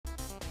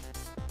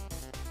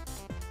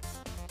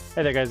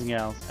Hey there guys and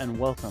gals, and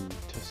welcome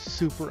to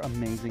Super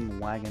Amazing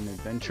Wagon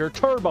Adventure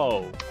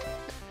Turbo!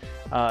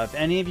 If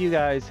any of you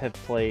guys have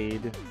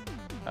played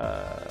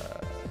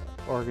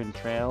Oregon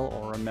Trail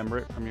or remember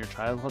it from your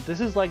childhood, this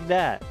is like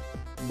that,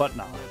 but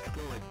not.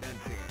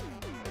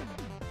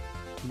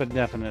 But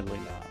definitely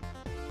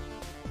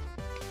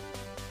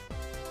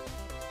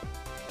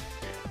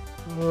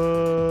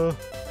not.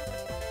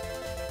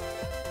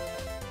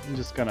 I'm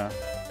just gonna...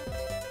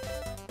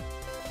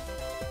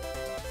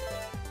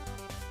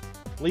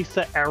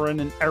 Lisa, Aaron,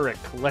 and Eric,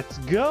 let's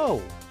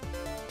go!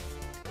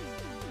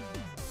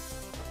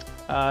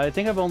 I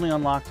think I've only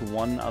unlocked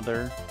one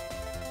other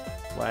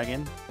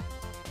wagon,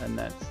 and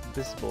that's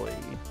this boy.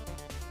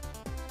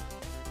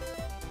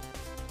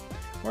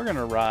 We're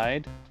gonna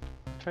ride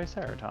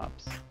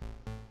Triceratops.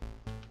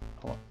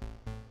 Hold on.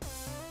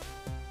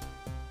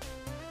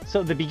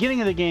 So the beginning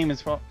of the game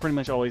is pretty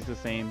much always the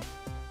same.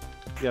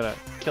 You gotta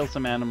kill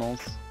some animals.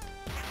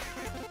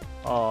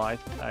 Oh,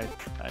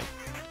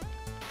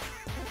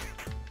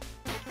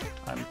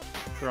 I'm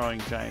throwing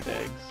giant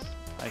eggs.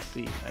 I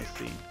see.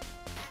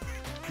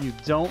 You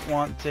don't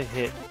want to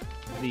hit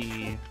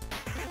the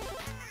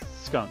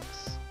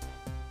skunks.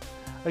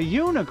 A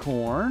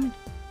unicorn?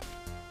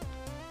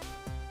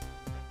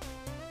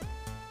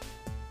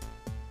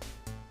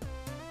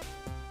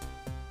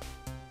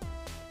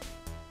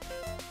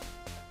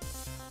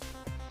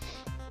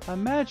 A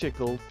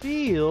magical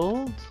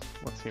field?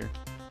 What's here?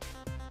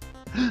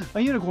 A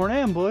unicorn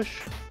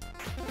ambush?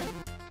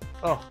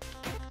 Oh.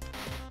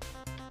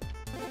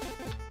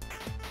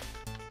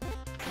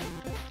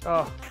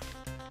 Oh,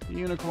 the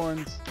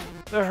unicorns.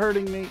 They're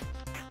hurting me.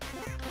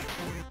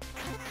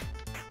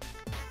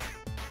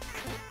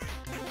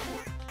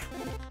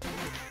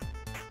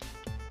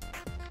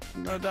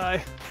 I'm gonna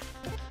die.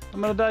 I'm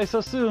gonna die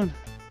so soon.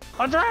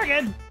 A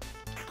dragon!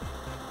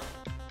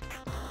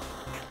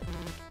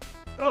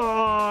 Oh!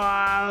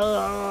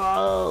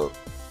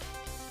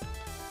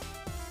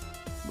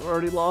 I've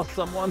already lost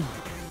someone.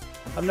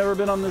 I've never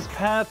been on this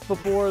path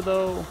before,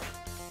 though.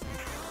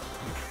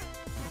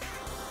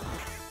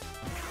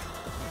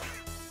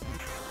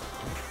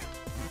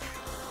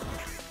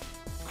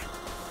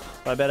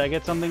 I bet I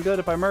get something good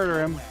if I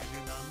murder him.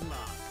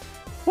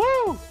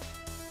 Woo!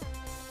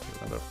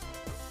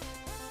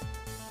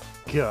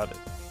 Got it.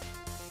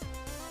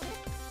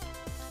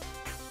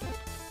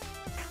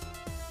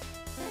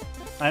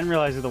 I didn't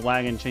realize that the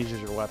wagon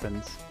changes your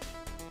weapons.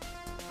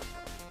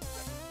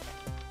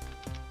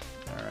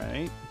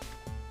 Alright.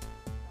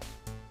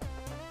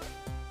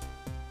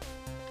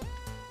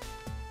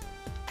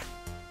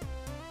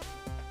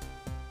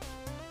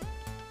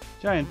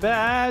 Giant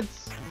bats!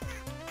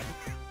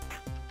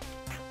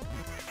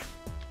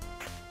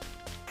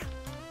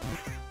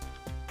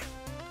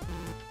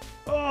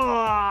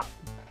 Oh!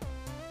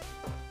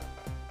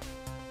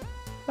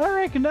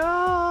 Eric,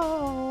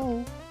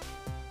 no!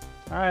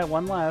 Alright,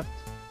 one left.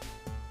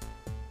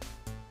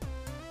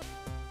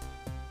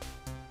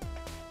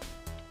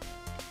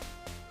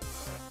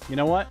 You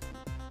know what?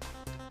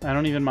 I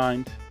don't even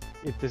mind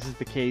if this is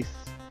the case.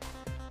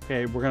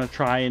 Okay, we're gonna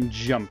try and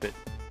jump it.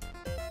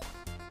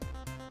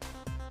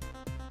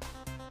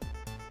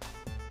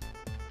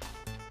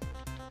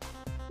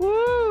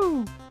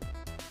 Woo!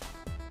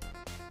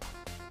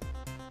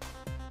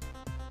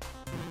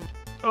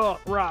 Oh,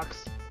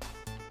 rocks.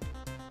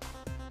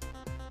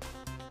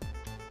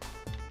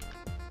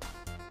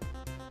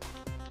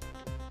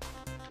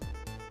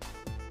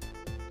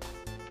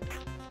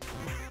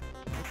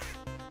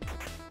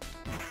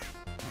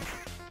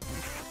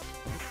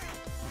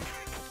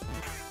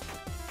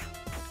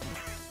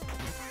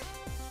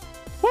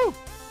 Woo!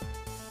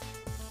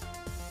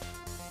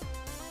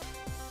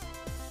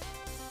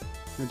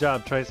 Good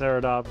job,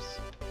 Triceratops.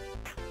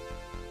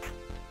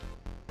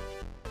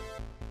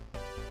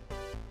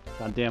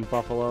 Goddamn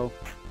buffalo.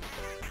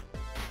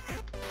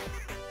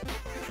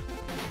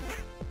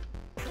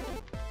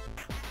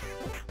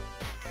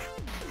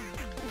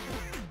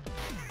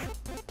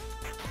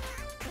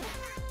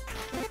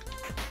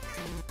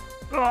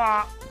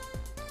 Ah!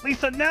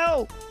 Lisa,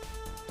 no!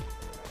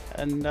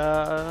 And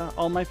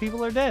all my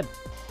people are dead.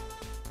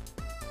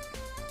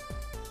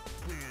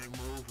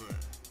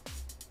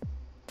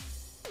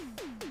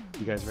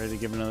 You guys ready to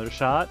give it another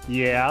shot?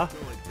 Yeah.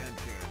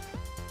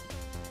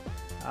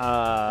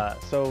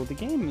 So the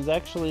game is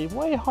actually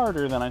way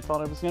harder than I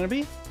thought it was going to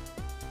be,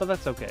 but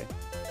that's okay.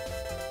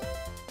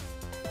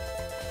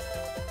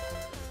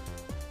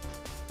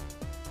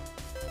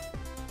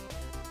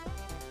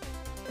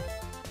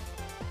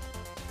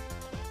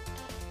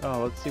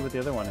 Oh, let's see what the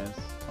other one is.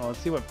 Oh, let's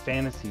see what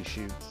fantasy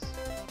shoots.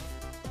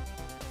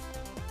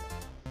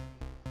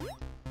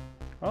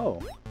 Oh,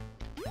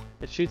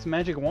 it shoots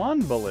magic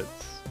wand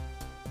bullets.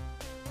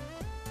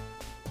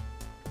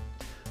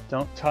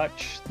 Don't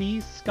touch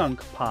these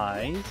skunk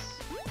pies.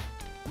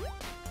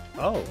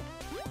 Oh.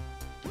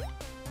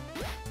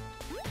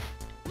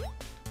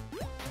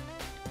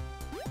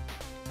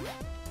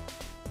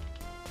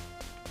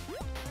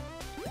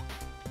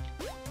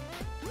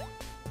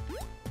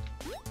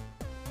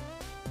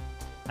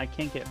 I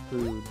can't get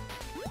food.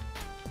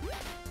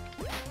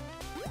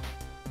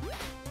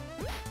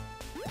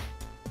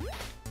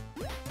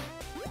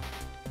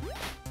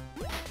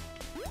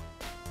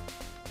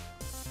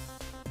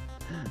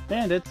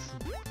 Bandits!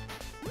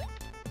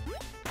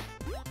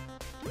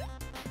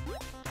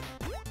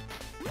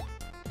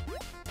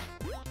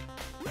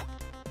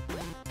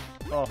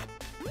 Oh.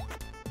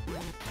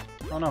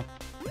 Oh no.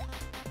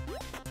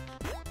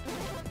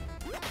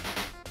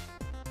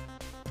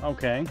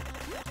 Okay.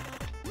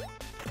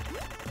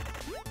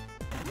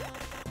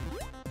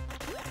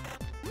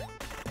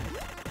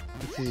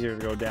 It's easier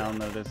to go down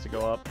than it is to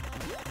go up.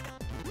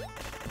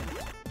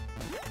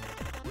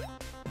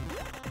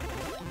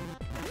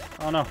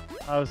 Oh no.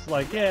 I was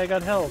like, yeah, I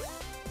got help.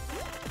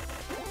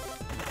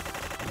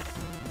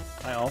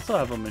 I also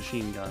have a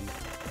machine gun.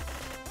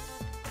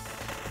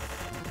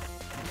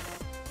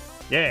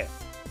 Yeah.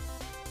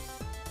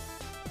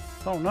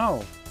 Oh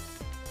no.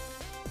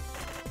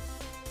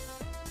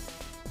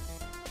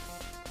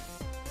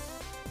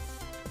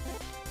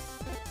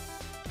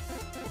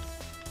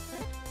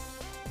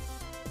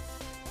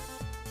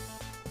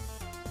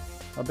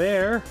 A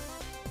bear.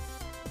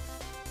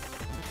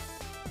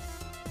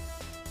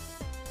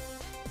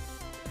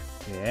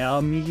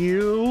 Damn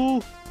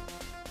you.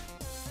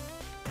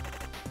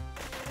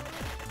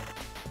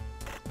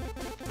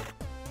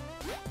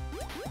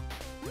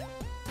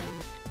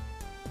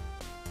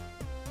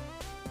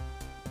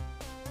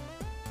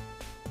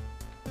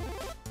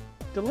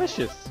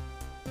 Delicious.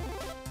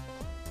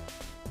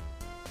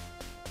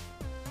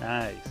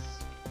 Nice.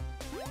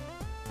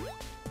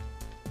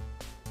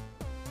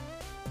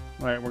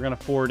 Alright, we're gonna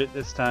ford it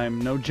this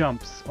time. No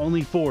jumps,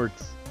 only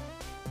fords.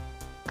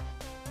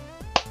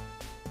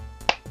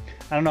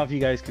 I don't know if you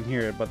guys can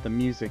hear it, but the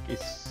music is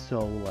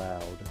so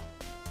loud.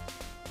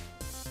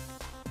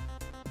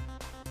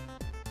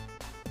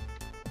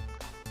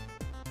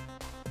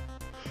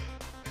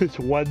 This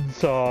one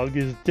song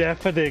is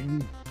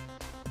deafening.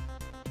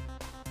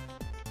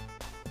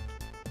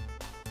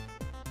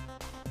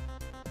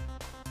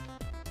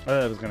 I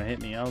thought it was gonna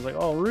hit me. I was like,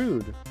 oh,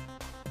 rude.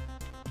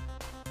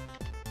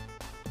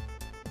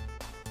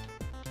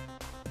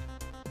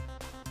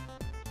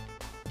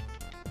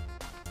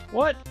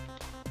 What?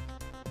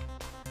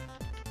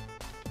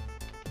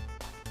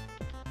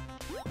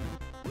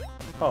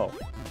 Oh.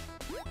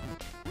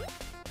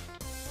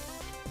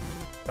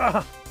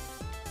 Ah!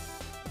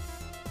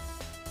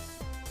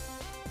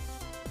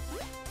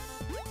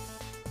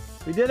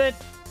 We did it!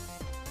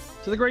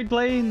 To the Great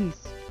Plains!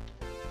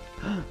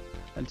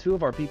 And 2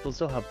 of our people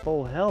still have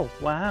full health.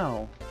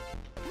 Wow.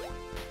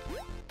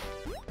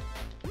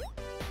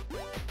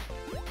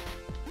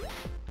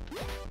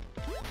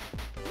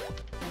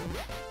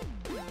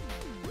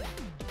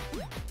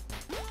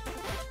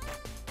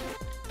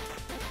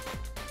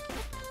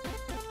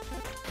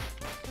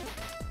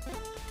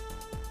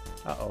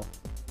 Uh-oh.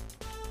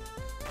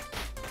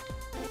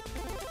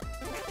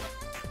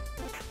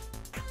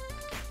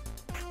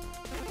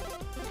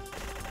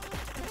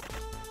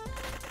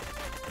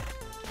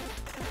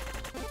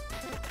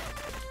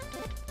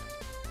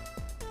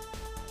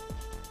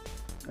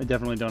 I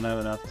definitely don't have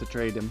enough to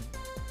trade him.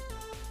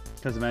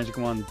 Because the magic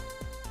wand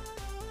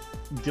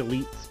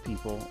deletes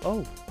people.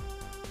 Oh.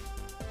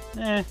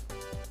 Eh.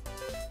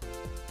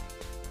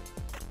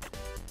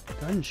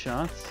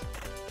 Gunshots.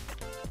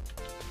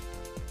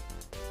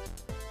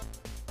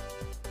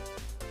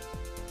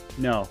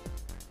 No.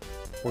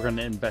 We're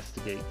gonna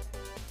investigate.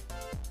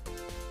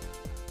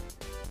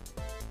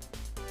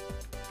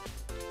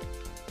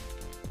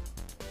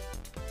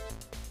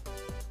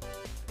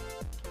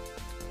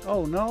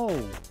 Oh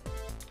no!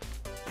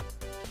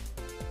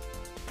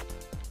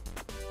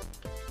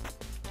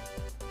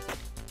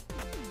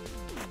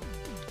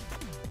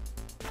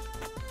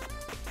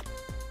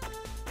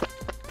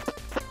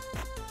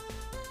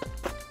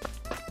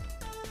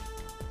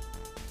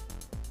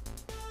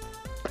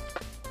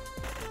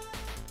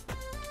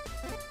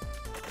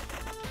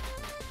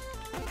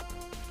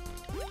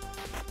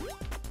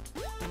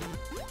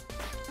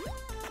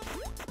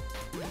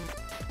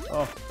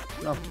 Oh,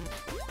 no.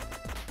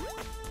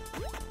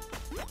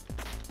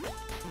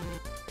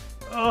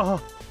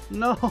 Oh,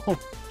 no!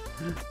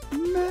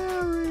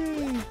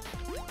 Mary!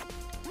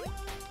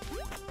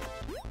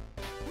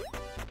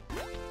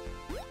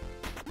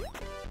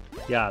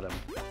 Got him.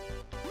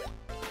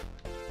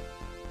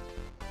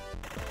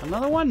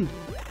 Another one!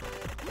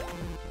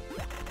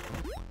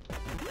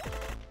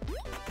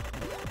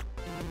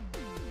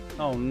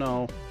 Oh,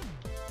 no.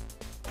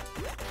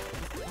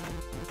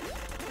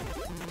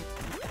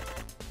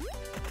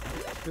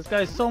 This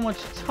guy's so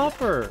much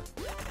tougher.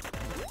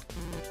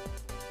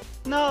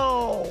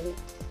 No.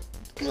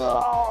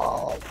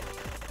 God.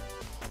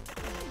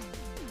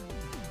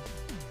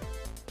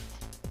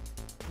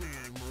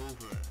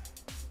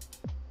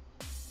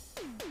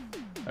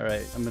 All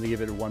right, I'm gonna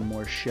give it one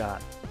more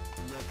shot.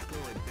 Let's go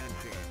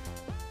adventure.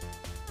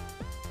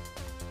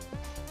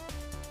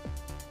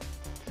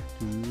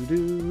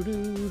 Do, do,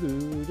 do,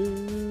 do,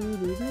 do,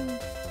 do, do.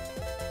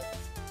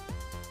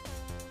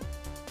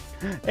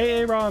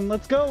 Hey, Aaron,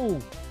 let's go!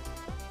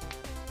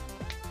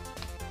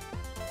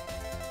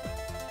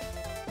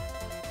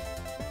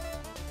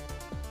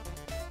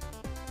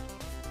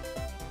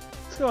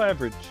 Let's go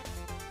average.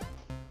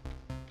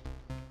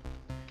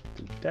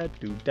 Do da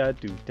do da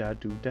do da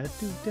do da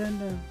do da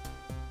da.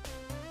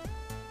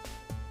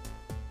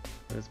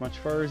 Put as much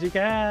fur as you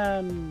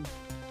can.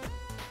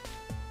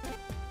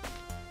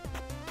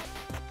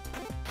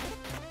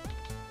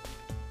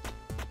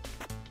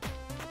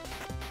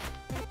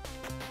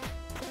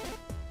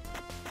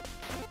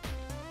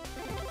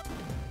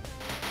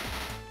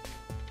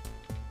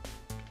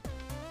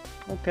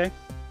 Okay.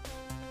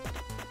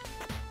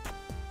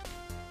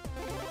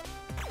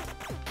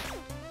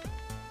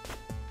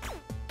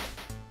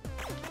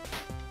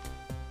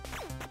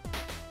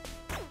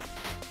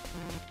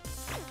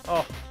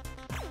 Oh.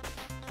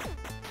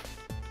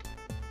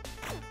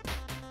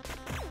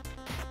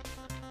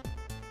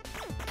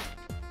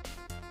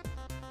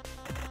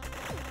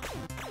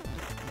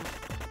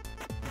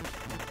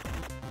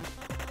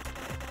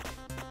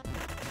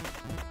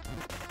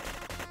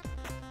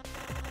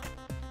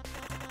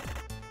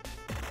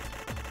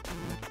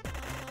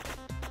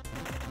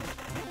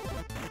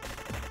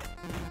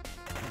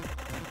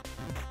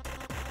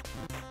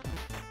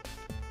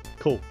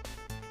 Cool.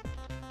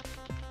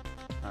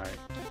 All right,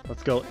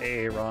 let's go,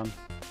 Aaron.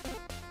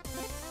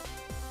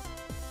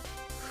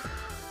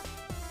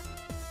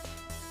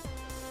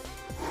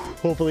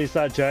 Hopefully it's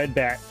not giant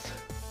bats.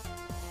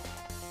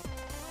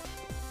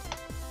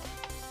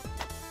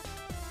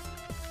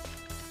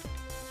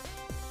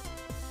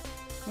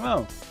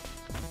 Oh.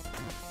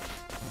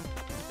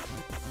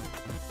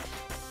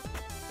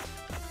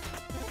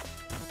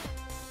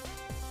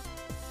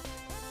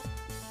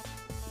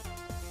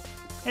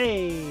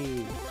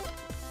 Hey.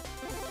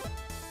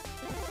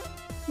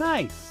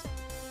 Nice.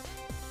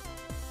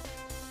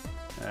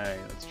 All right,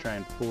 let's try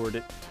and ford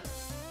it.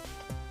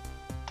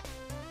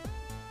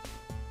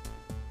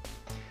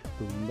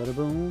 Boom, bada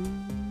boom,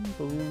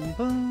 boom, boom,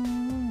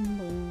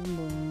 boom,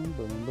 boom,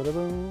 boom, bada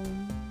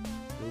boom,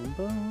 boom,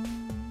 boom.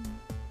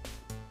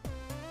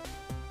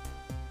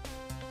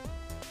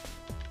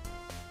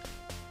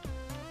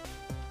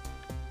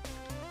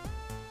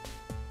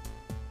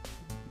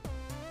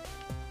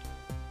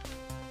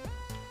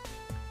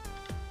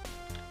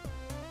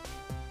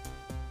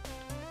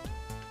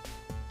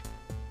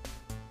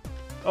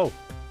 Oh.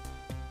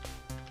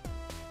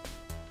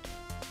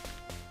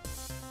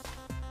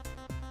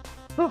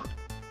 Whew.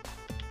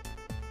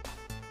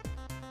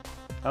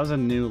 That was a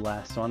new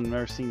last one.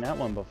 Never seen that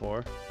one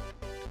before.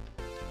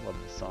 Love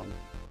this song.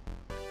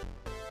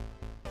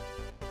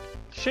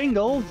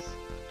 Shingles!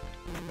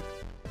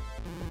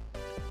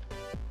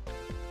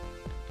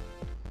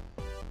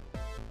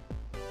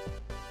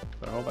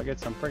 I hope I get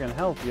some friggin'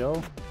 health,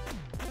 yo.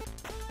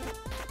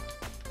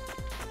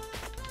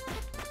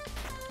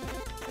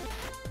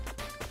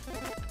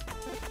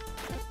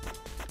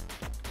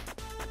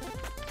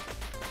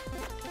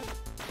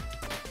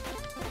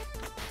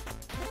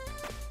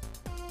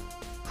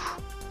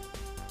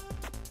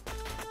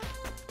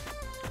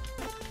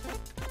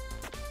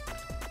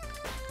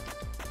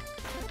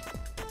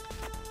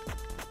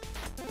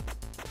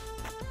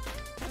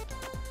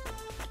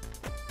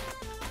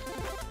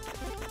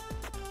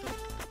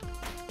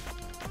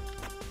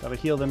 Gotta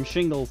heal them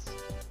shingles.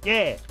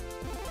 Yeah!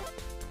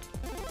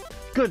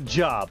 Good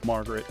job,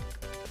 Margaret.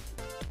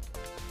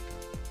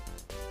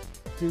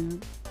 Dun,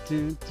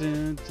 dun,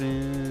 dun,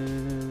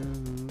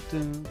 dun,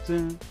 dun,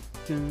 dun,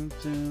 dun,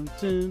 dun,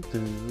 dun,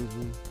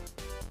 dun.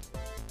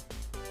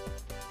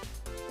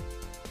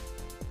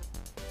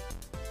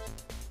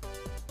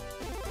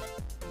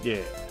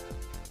 Yeah.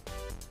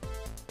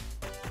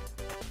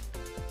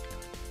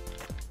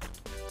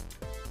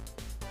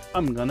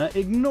 I'm gonna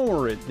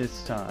ignore it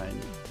this time.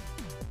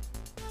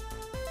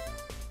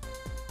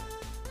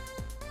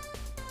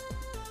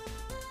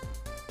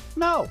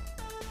 No!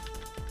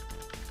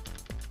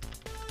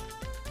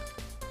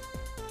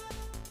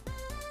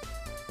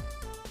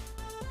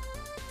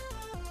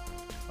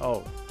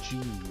 Oh,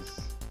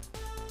 jeez.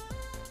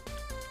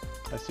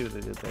 I see what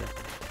they did there.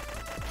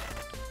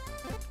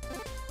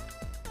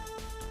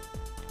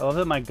 I love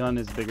that my gun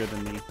is bigger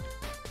than me.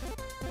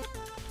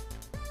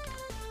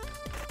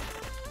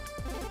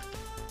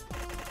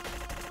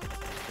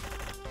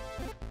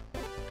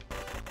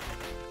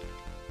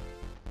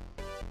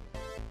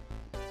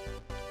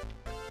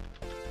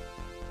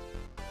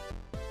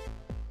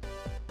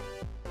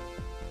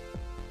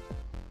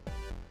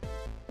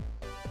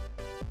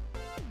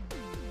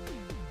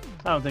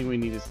 I don't think we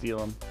need to steal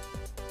them.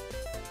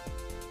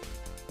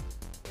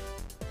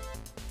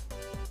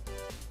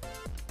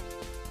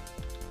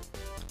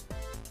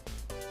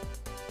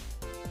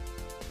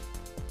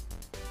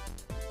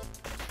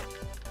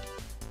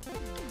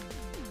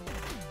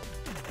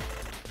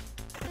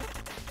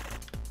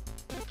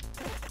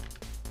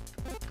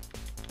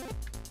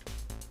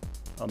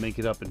 I'll make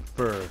it up in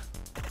fur.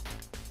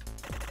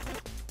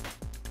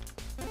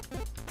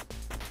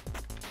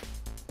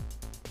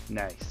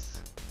 Nice.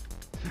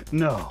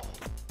 No.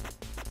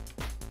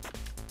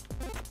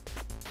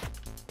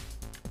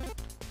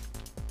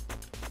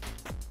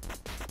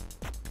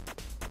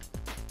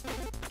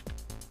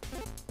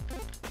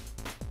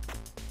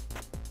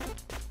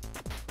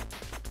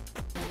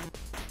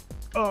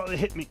 Oh, it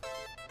hit me.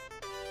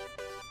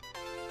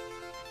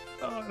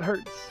 Oh, it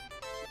hurts.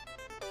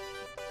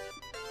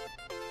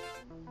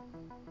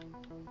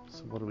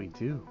 So what do we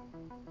do?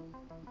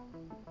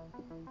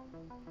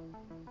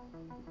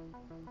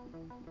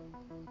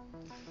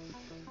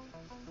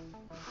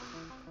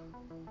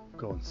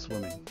 Going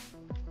swimming.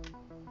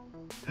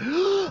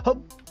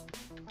 Oh!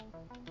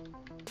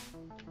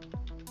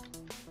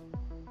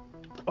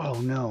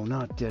 Oh no,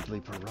 not deadly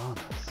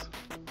piranhas.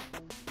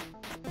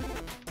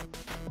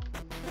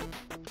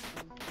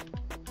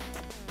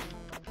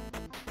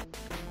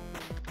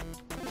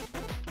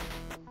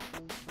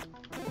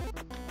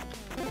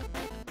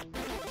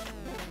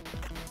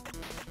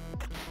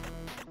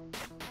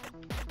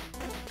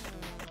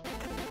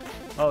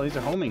 Oh, these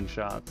are homing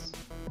shots.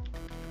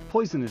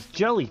 Poisonous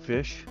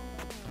jellyfish.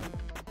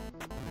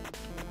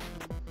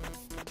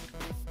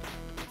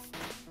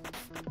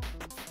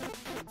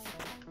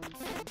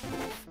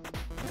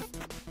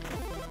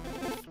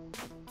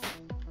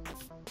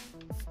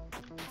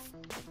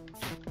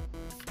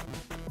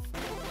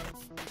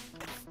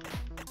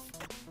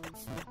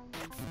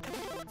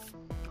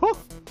 Oh!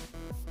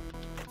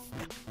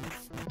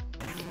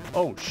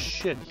 Oh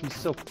shit, he's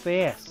so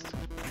fast.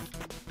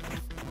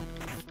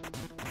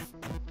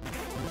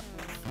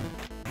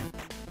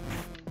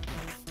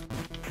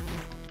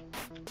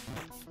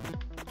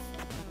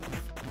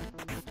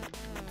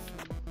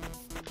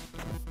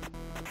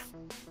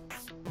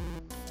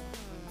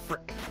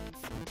 Frick.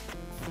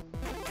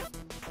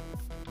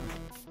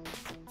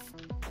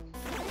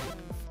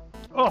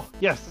 Oh,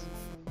 yes.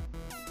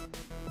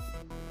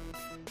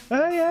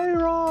 Hey,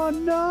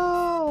 Aaron,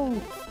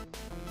 no!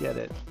 Get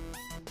it.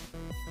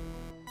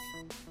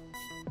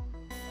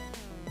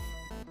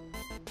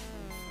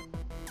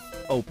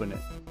 Open it.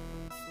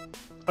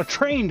 A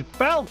trained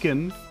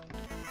falcon?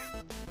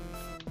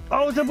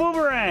 Oh, it's a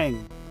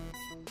boomerang!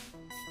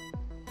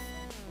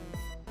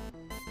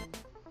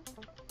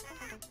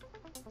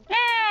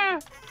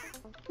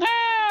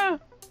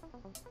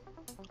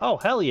 Oh,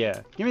 hell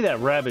yeah. Give me that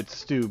rabbit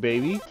stew,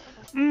 baby.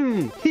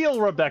 Heal,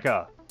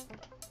 Rebecca.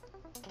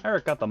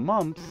 Eric got the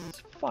mumps.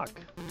 Fuck.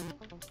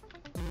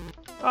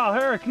 Oh,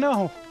 Eric,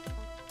 no.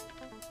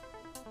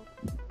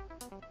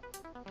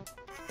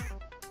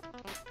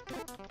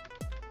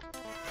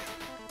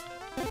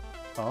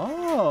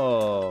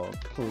 Oh,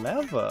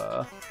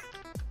 clever.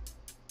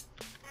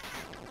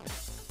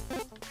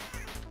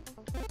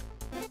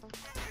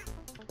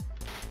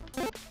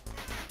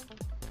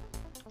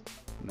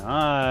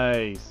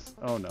 Nice.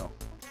 Oh no.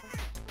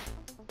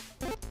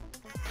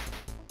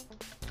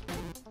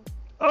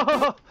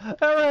 Oh,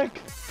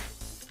 Eric!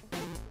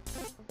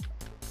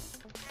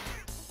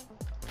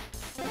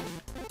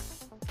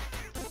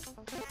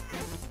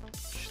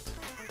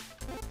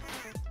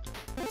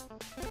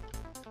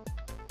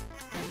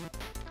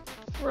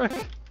 Frick.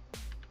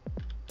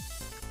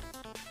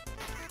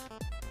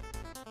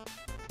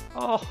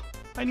 Oh,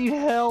 I need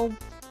help.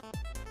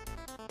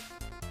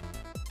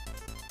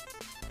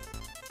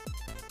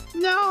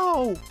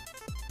 No!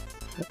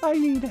 I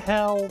need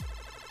help.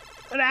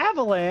 An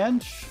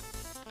avalanche?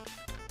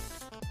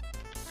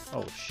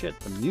 Oh shit,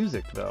 the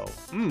music though.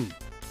 I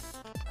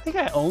think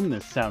I own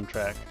this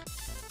soundtrack.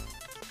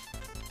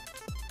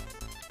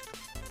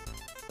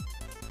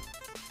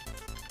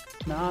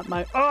 Not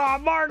my... Oh,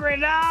 Margaret,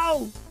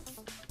 no!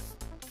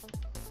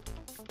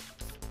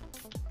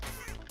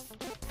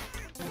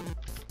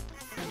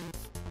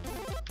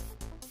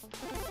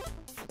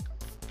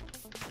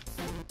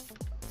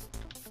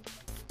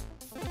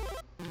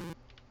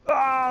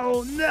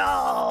 Oh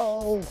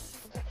no!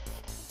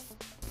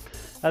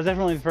 That's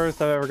definitely the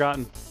first I've ever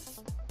gotten.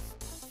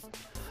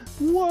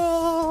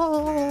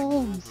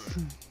 Wolves!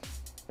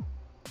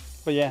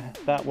 But yeah,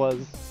 that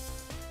was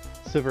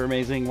Super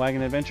Amazing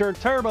Wagon Adventure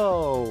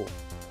Turbo!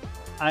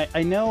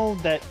 I know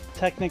that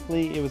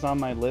technically it was on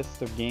my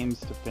list of games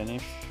to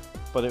finish,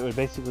 but it would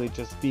basically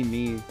just be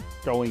me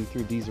going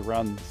through these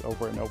runs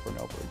over and over and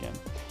over again.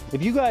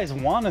 If you guys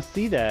want to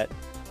see that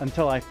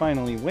until I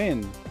finally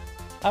win,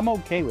 I'm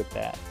okay with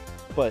that.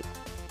 But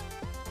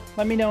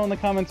let me know in the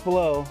comments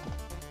below.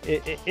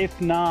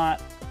 If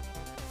not,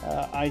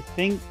 I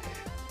think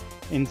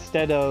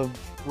instead of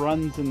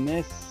runs in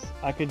this,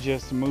 I could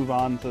just move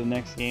on to the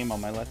next game on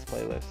my Let's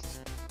Play list.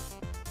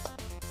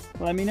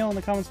 Let me know in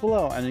the comments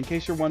below. And in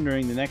case you're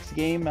wondering, the next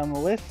game on the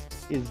list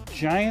is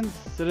Giant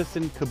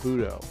Citizen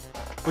Kabuto,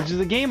 which is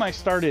a game I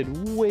started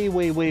way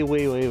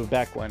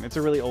back when. It's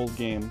a really old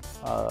game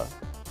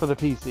for the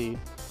PC.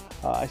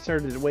 I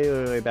started it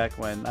way back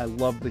when. I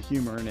loved the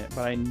humor in it,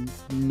 but I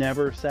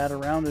never sat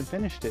around and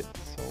finished it.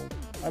 So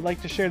I'd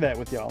like to share that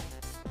with y'all.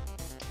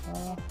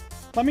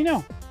 Let me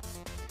know.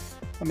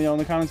 Let me know in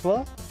the comments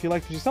below. If you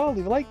liked what you saw,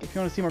 leave a like. If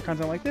you want to see more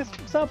content like this,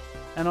 what's up?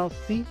 And I'll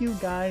see you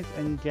guys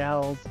and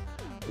gals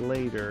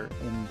later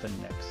in the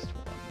next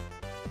one.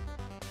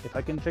 If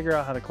I can figure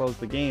out how to close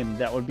the game,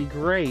 that would be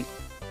great.